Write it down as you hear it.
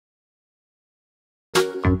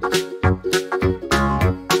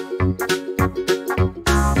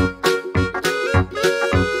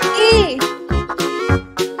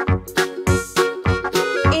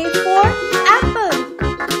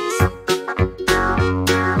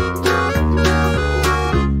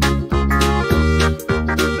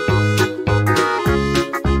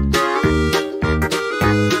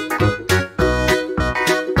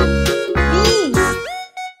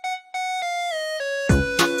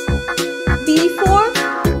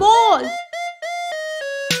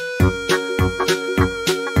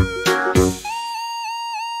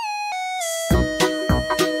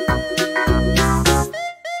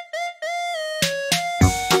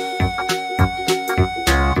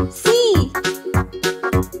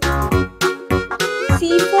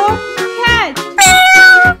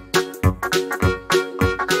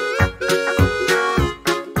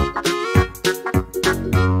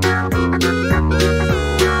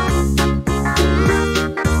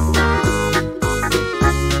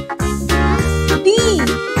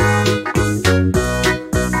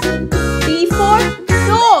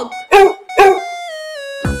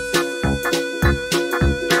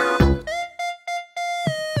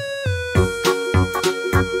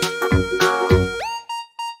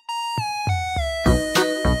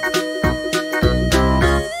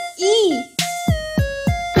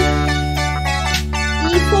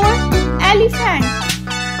elephant.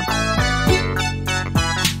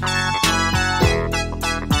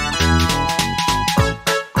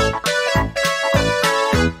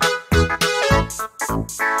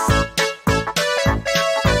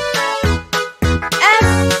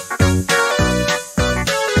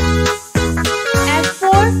 F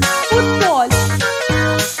for football.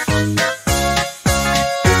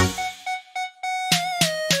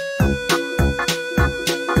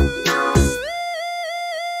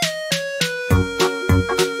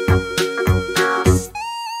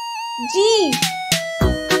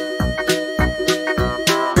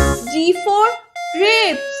 G for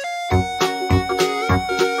grapes.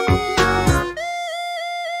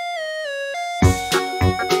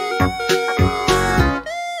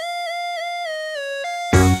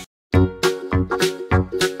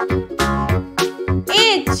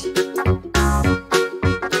 H.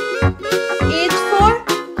 H for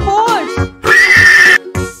horse.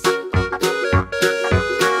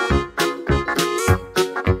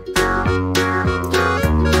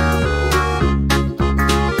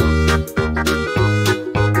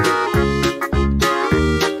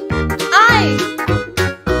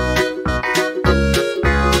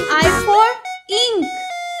 I for ink.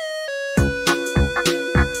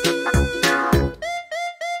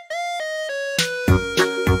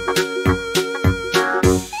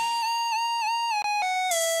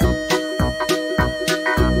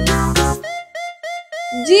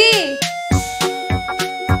 J.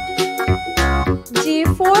 J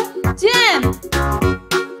for jam.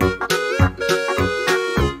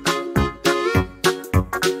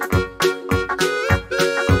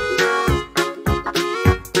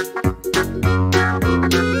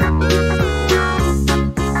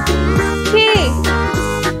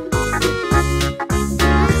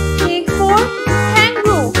 K for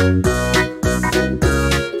kangaroo.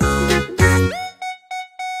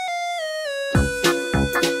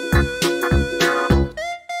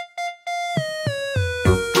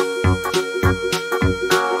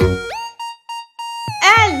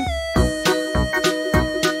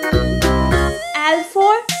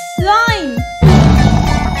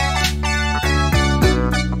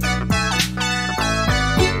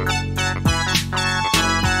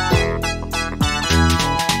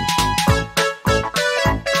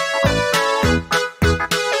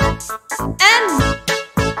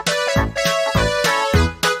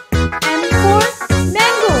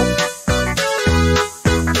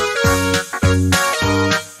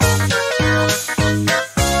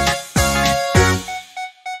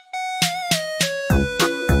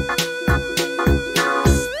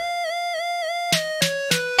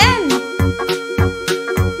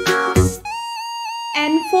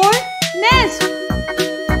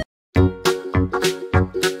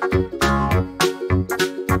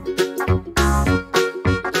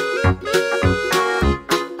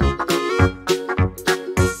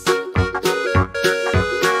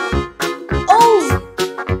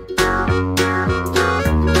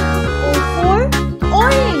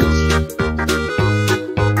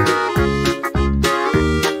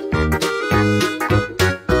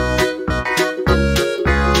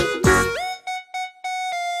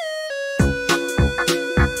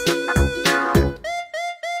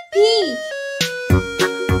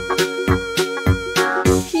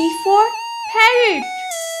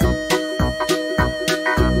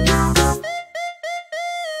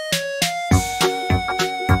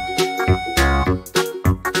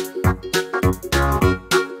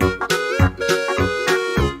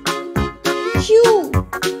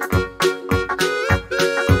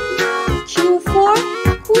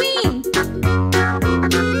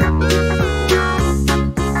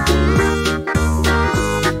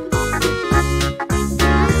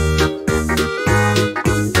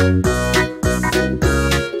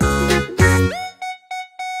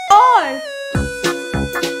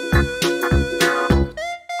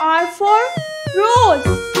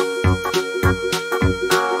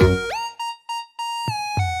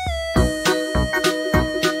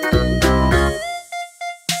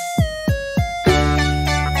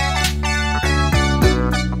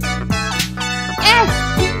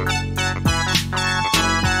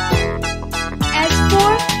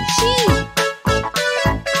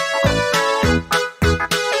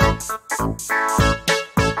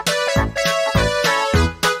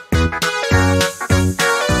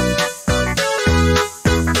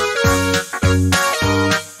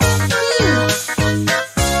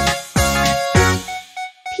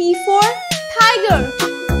 for tiger.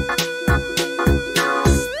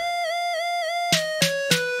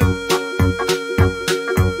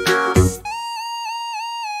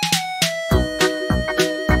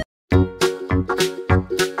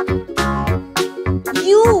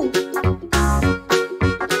 U.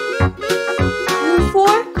 U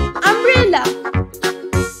for umbrella.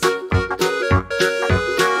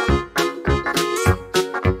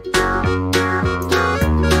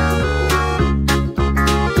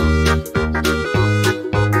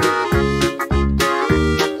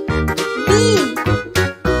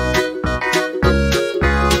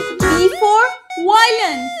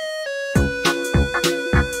 Violin.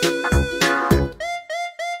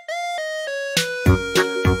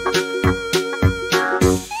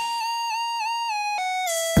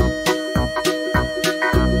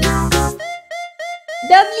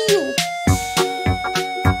 W.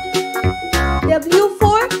 W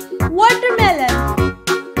for watermelon.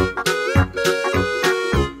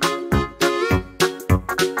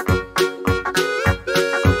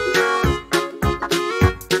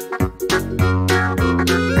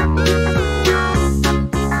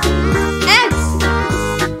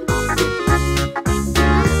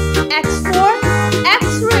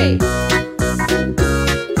 X-ray.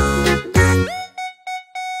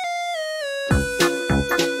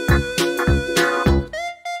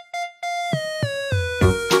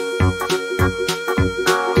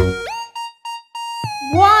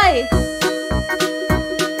 Y.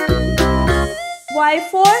 Y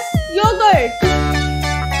for yogurt.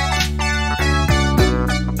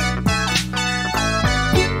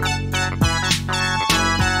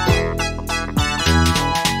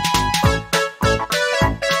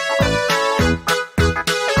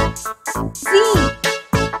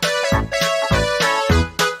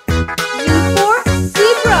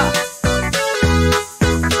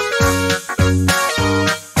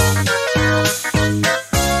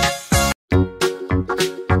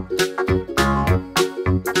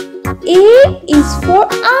 A is for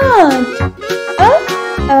aunt.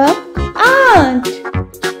 Aunt.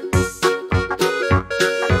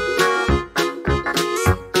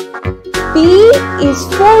 B is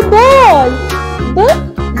for ball.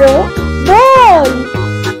 Ball.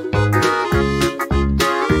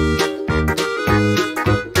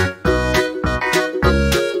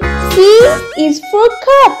 C is for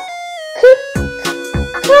cup.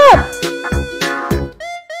 Cup.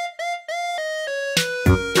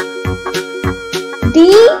 D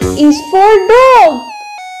is for dog.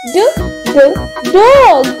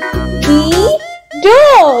 Dog.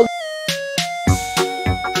 Dog.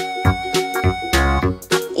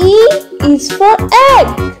 E is for egg.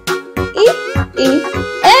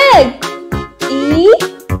 Egg.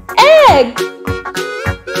 Egg.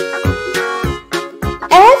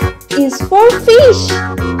 F is for fish.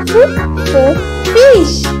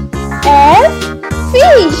 Fish. F.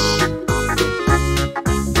 Fish.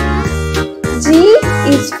 G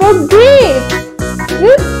is for grapes.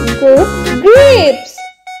 Grapes.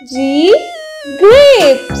 G.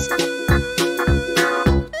 Grapes.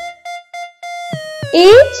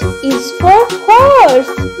 H is for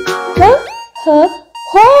horse.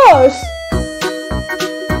 Horse.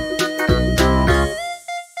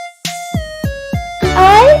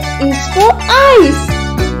 I is for ice.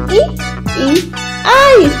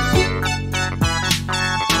 Ice.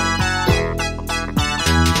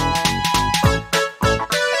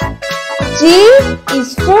 J is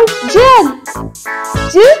for jug.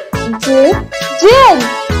 Jug.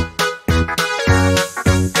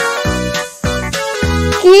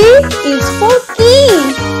 K is for key.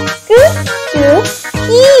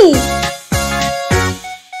 Key.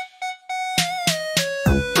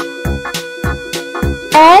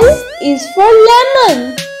 L is for lemon.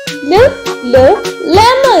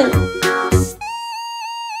 Lemon.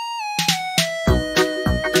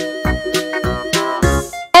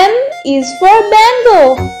 M is for mango.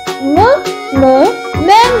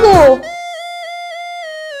 Mango.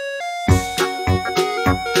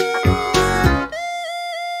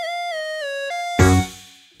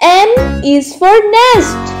 N is for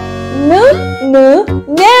nest.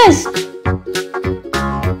 Nest.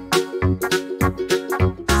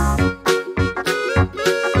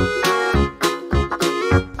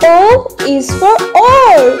 O is for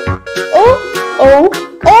oar. Oar.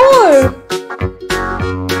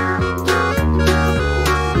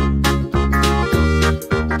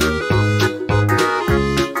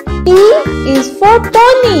 P is for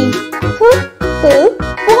pony.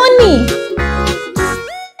 Pony.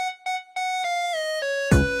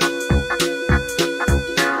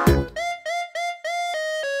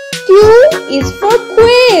 Q is for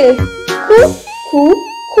quail.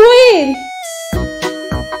 Quail. tail.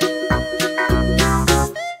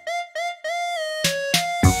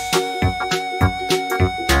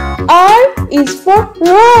 R is for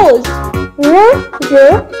rose.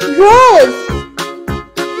 Rose.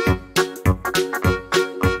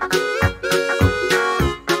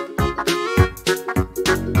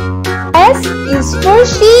 S is for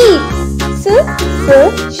sheep.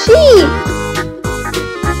 Sheep.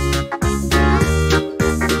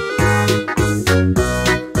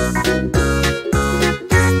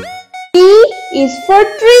 T is for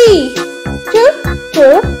tree.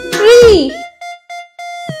 Tree.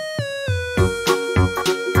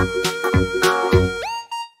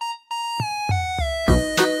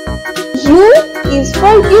 U is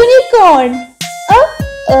for unicorn.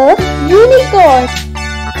 A unicorn.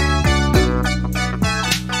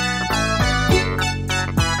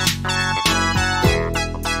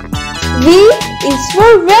 V is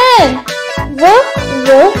for van.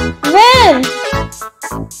 Van.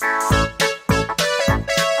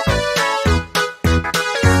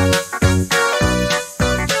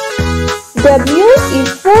 W is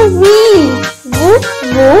for wheel.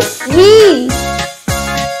 Wheel.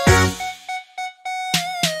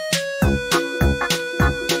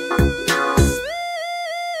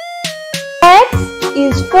 X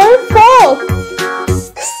is for fox.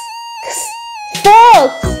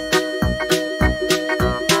 Fox.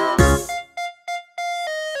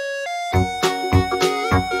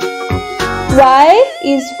 Y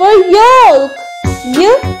is for yolk.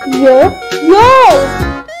 Yolk.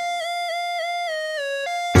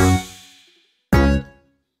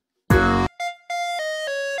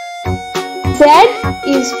 Z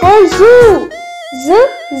is for zoo.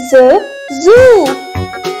 Zoo.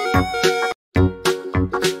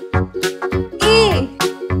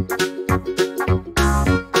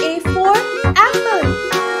 A for apple.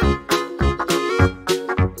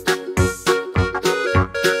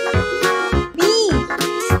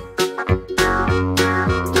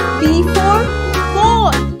 B for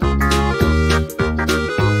ball.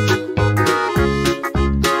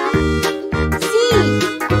 C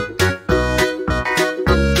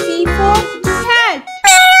for cat.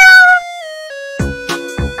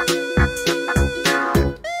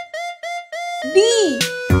 D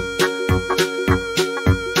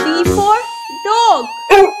for dog.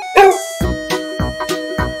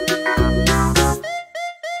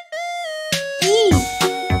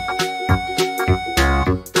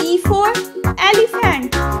 E for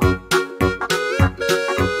elephant.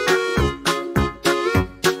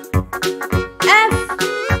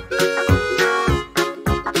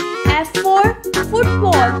 F for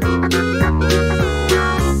football.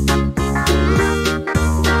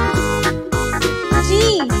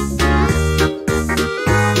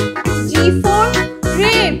 G for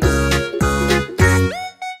grapes.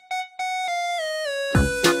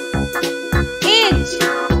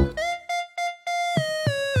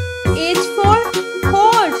 H for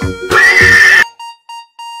horse.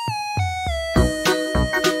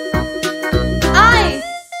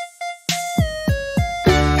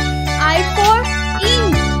 I for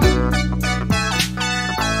ink.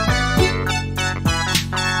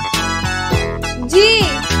 J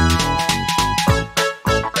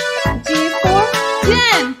for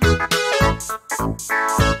jam.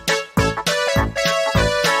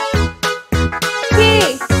 K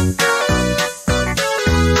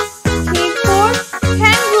for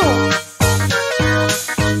kangaroo.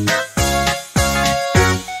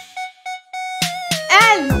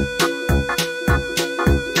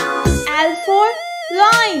 L for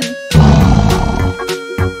lion.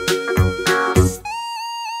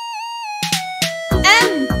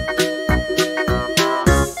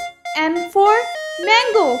 M for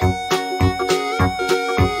mango.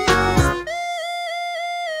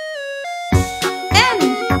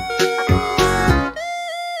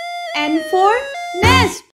 N for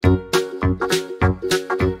nest.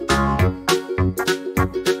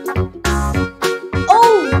 O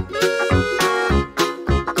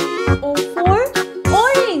for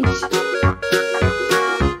orange.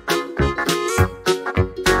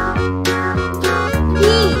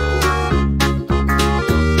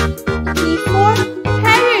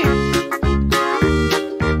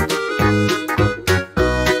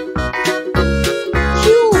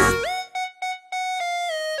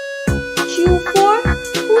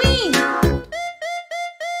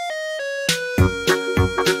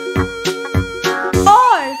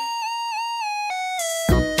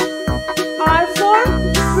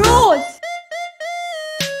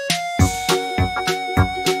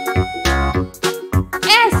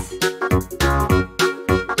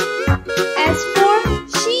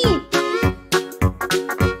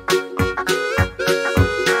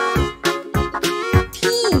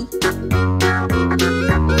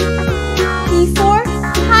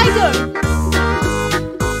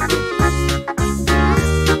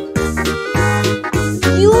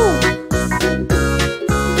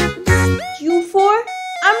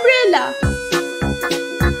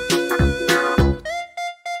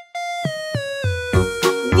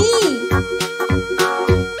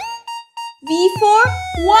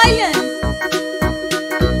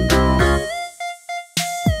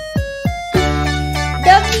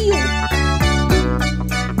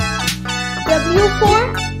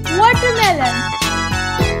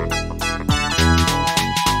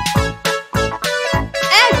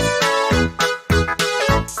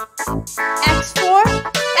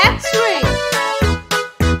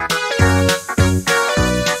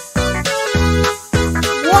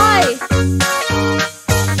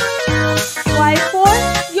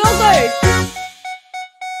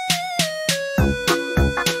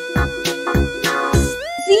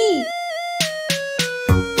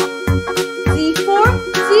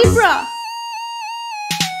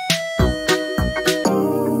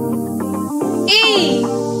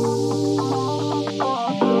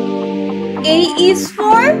 A is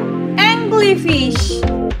for anglerfish.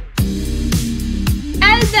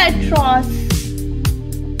 Albatross.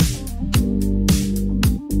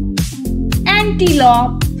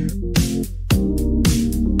 Antelope.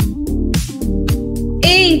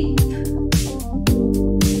 Ape.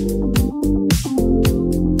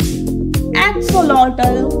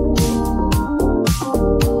 Axolotl.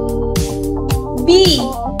 B.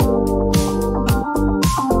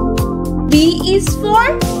 B is for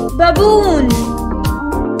baboon.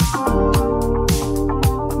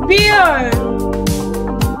 Bear.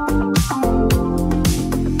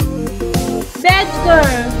 Badger.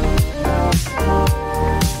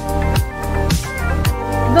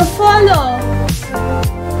 Buffalo.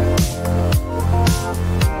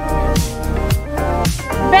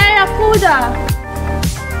 Barracuda.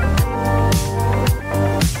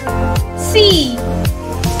 C.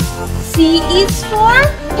 C is for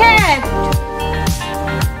cat.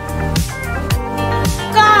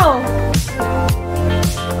 Cow.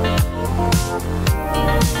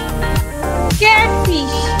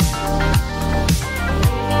 Catfish.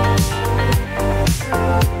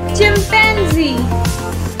 Chimpanzee.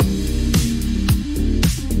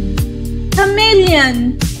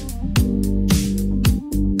 Chameleon.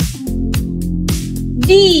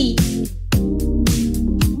 D.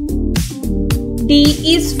 D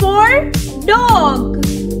is for dog.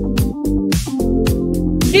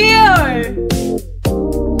 Deer.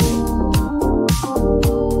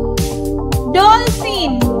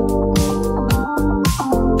 Dolphin.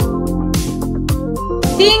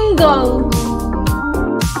 Dingo.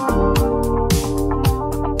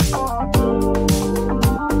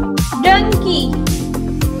 Donkey.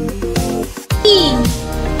 E.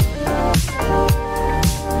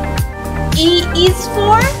 E is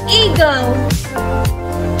for eagle.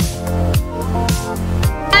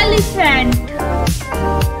 Elephant.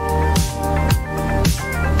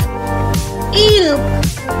 Elk.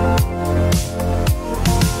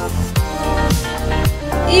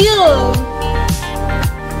 Eel.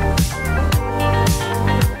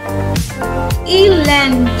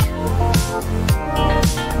 Eland.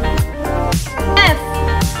 F.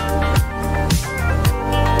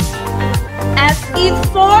 F is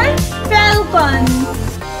for falcon.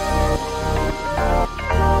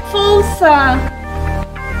 Fossa.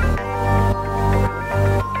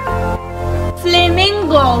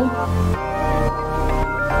 Flamingo.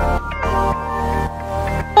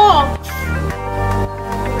 Fox.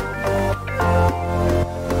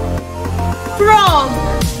 Frog.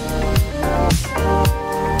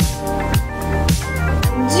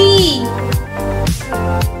 G.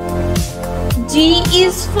 G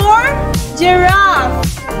is for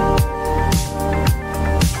giraffe.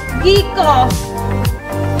 Gecko.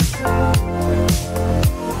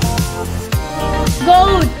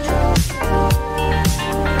 Goat.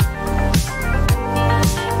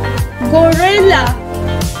 Gorilla.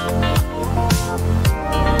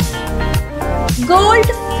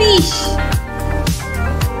 Goldfish.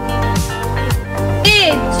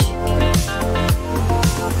 H.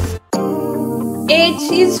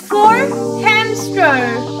 H is for hamster.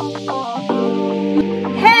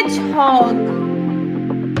 Hedgehog.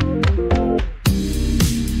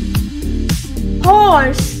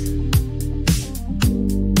 Horse.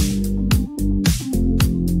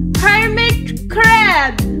 Hermit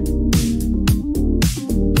crab.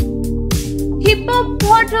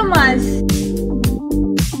 Hippopotamus.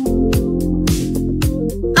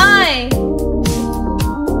 I.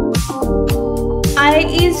 I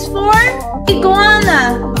is for iguana.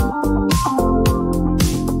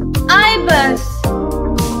 Ibis.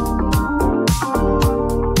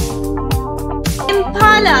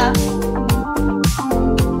 Impala.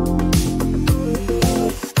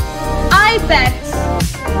 Ibex.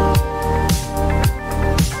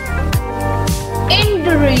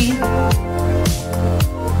 Indri.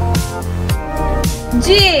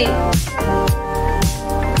 J.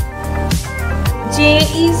 J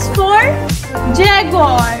is for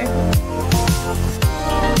jaguar.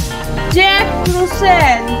 Jack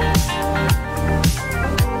Russell.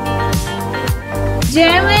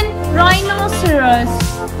 German rhinoceros.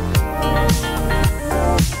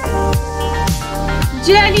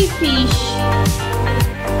 Jellyfish.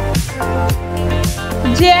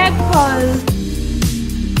 Jackal.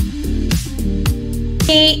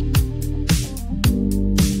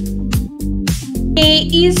 A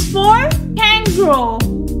is for kangaroo.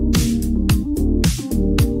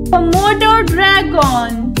 Komodo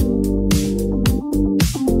dragon.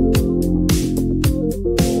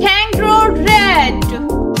 Kangaroo rat.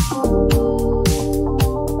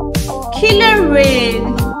 Killer whale.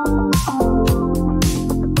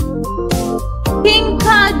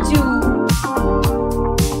 Raju.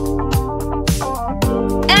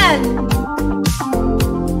 L.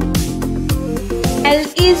 L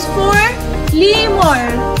is for lemur.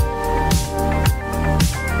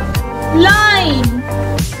 Line.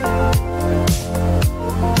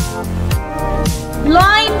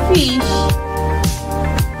 Linefish.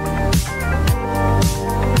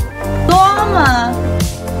 Llama.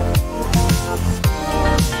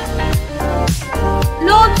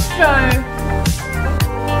 Lobster.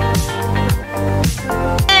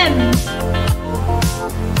 M.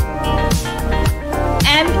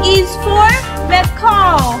 M is for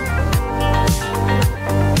macaw.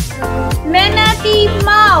 Manatee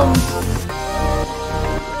mouse.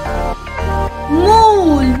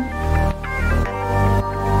 Mole.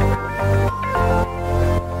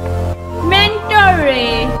 Mentore.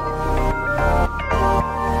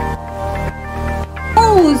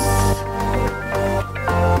 Moose.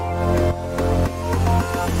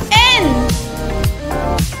 N.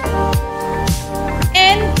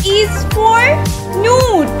 N is for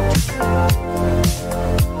newt.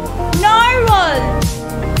 Narwhal.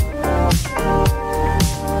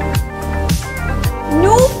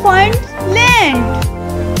 Newfoundland.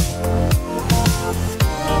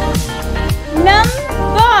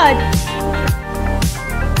 Numbat.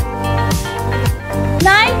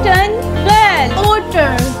 Nightingale.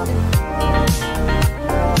 Otter.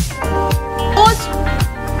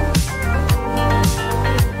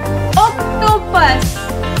 Octopus.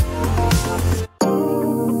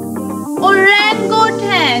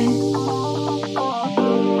 Orangutan.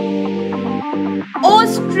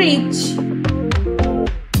 Ostrich.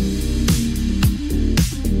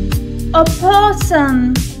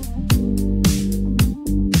 Opossum.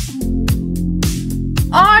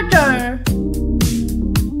 Otter.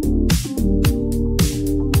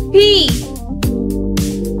 P.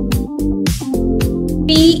 P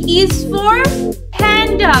is for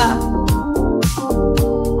panda.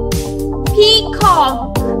 Peacock.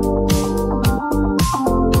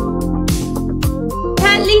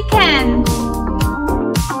 Pelican.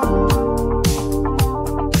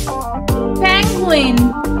 Penguin.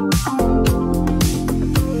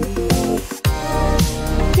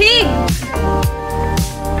 Pig.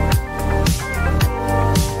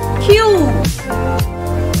 Q.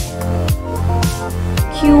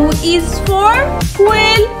 Q is for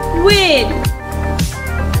quail whale.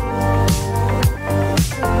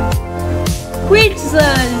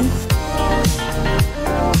 Quetzal.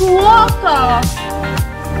 Quokka.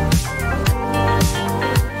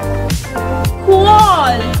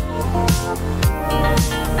 Quail.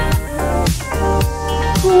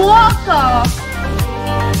 Quokka.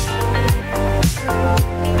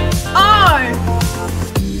 R.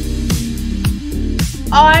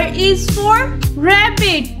 R is for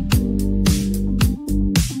rabbit.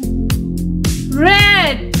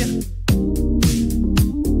 Red.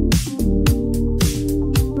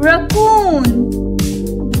 Raccoon.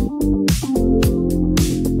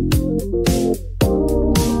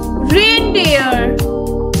 Reindeer.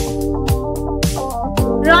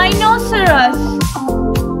 Rhinoceros.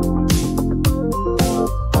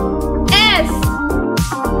 S.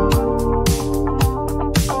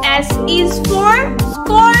 S is for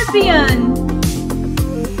scorpion.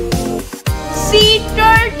 Sea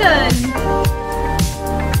turtle.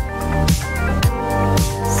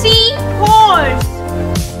 Sea horse.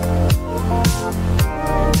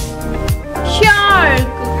 Shark.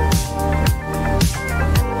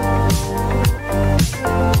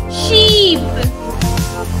 Sheep.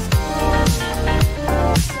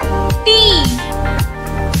 T.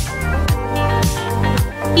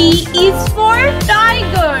 T is for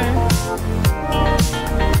tiger.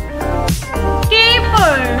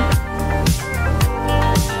 Tapir.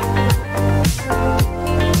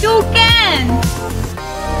 Toucan.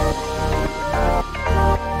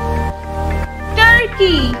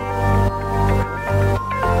 Turkey.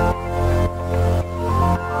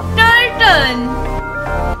 Turtle.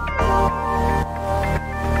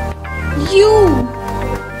 U.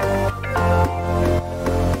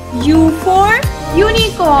 U for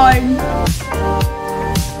unicorn.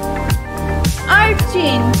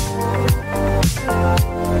 Urchin.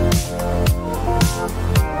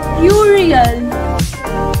 Uriel.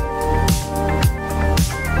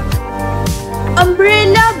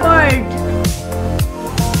 Umbrella bird.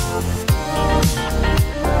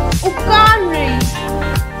 Ukari.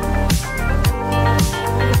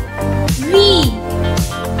 V.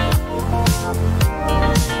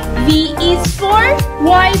 V is for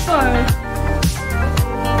viper.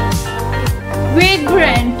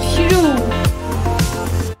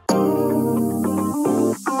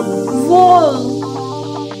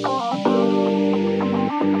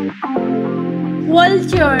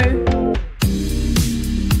 Vulture.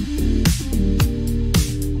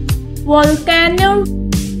 Volcano.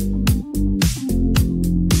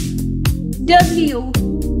 W.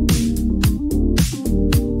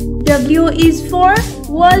 W is for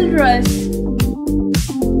Walrus.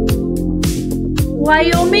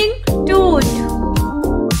 Wyoming Toad.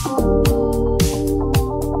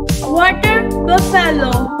 Water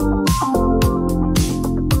Buffalo.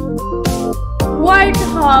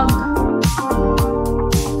 Warthog.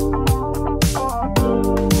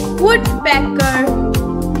 Woodpecker.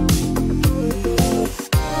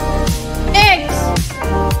 X.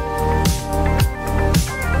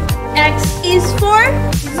 X is for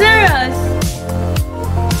Xerus.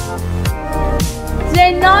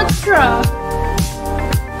 Xenotra.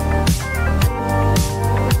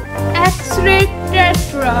 X-ray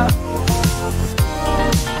tetra.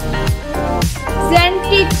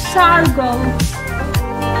 Xantic sargo.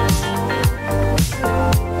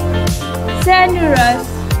 Xenurus.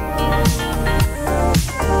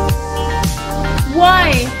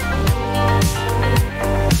 Y.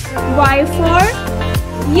 Y for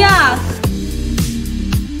yak.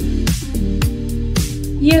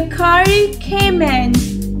 Yakari cayman.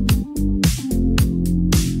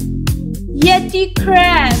 Yeti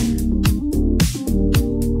crab.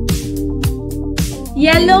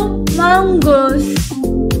 Yellow mongoose.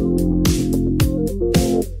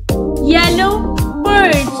 Yellow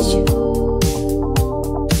perch.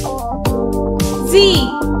 Z.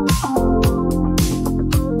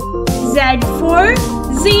 Z for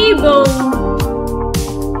zebo.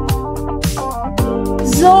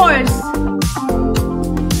 Zorse.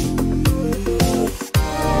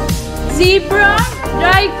 Zebra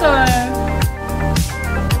duiker.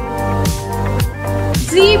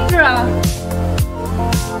 Zebra.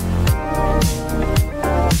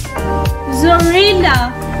 Zorilla.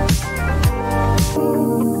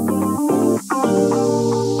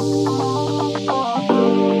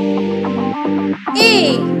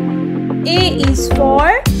 A. A is for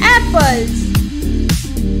apples.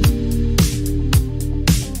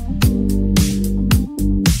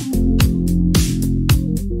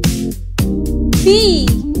 B.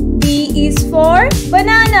 B is for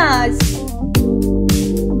bananas.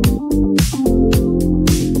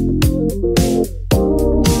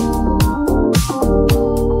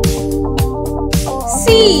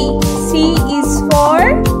 C. C is for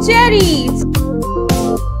cherries.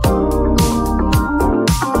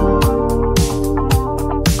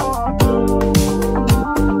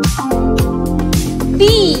 D.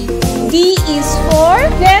 D is for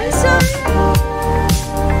damson.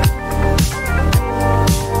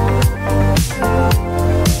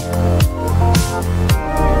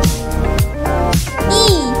 E.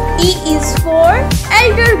 E is for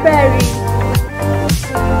elderberry.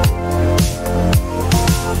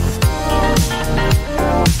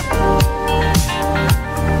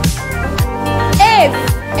 F.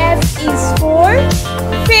 F is for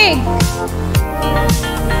fig.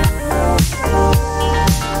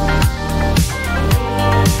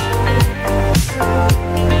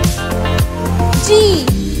 G.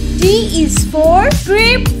 G is for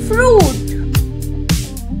grapefruit.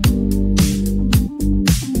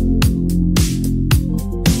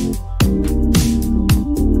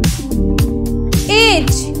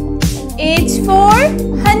 H. H for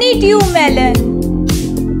honeydew melon.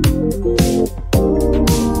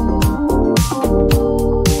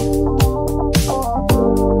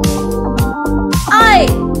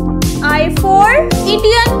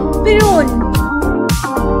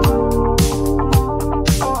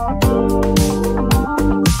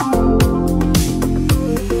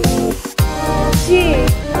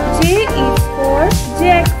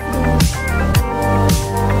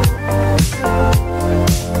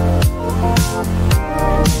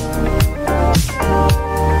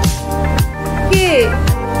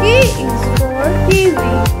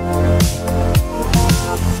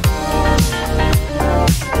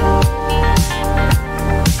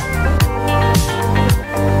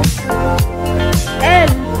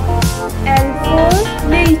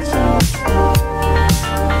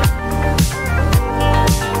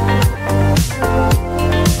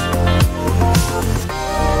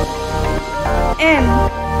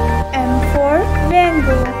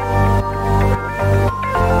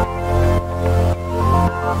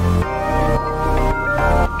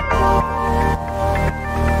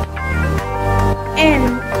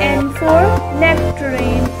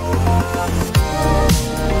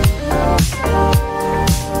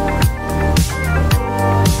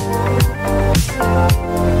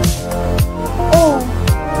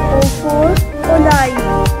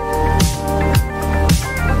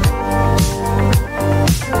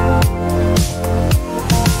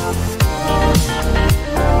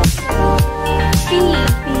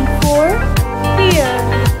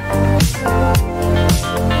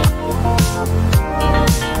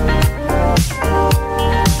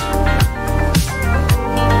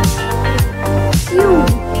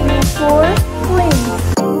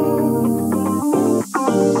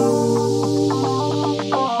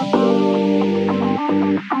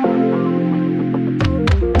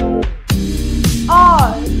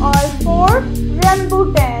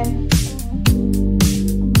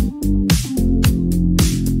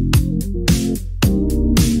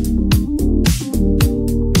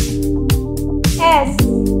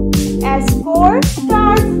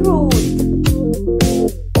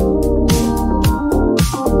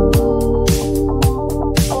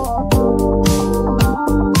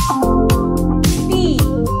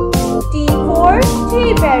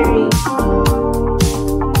 strawberry.